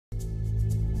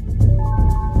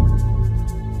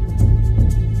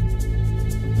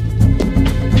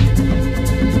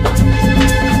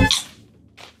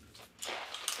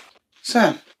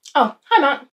Sam. Oh, hi,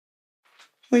 Matt.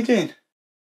 What are you doing?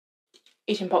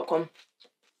 Eating popcorn.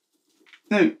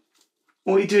 No.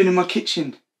 What are you doing in my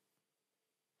kitchen?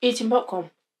 Eating popcorn.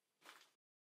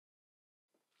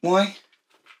 Why?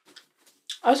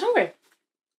 I was hungry.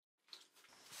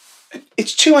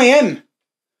 It's 2 a.m.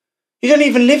 You don't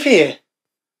even live here.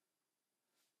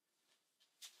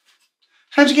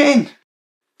 How'd you get in?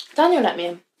 Daniel let me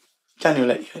in. Daniel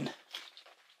let you in.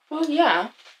 Well,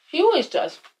 yeah. He always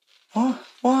does. What?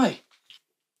 Why?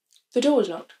 The door was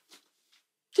locked.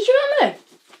 Did you not know?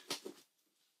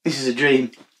 This is a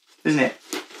dream, isn't it?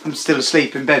 I'm still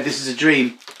asleep in bed. This is a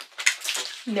dream.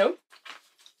 No.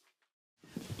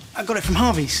 I got it from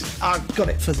Harvey's. I got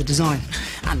it for the design.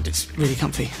 And it's really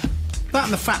comfy. That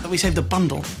and the fact that we saved a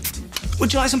bundle.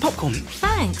 Would you like some popcorn?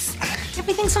 Thanks.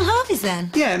 Everything's from Harvey's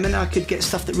then? Yeah, and then I could get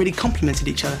stuff that really complemented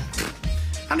each other.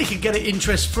 And you could get it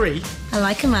interest-free. I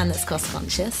like a man that's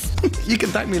cost-conscious. You can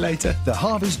thank me later. The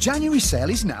Harvey's January sale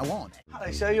is now on.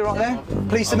 Hello, sir. You're right there?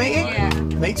 Pleased to meet you? Yeah.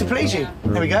 Meet to please you.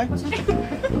 There we go.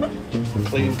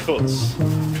 Clean cuts.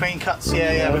 Clean cuts,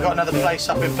 yeah. We've got another place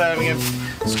up in Birmingham.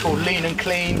 It's called Lean and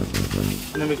Clean.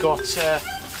 And then we've got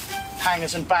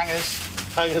hangers and bangers.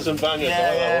 Hangers and bangers.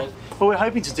 Yeah. Well, we're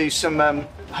hoping to do some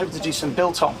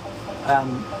biltong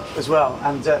as well.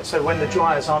 And so when the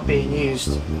dryers aren't being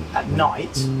used at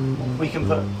night, we can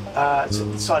put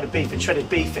side of beef and shredded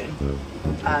beef in.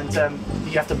 And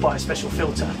you have to buy a special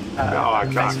filter. I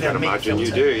can imagine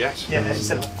you do, yes. Yeah,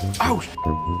 instead of... Oh!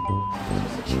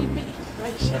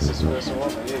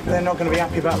 They're not going to be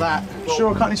happy about that.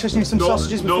 Sure, I can't interest you in some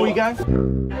sausages before you go?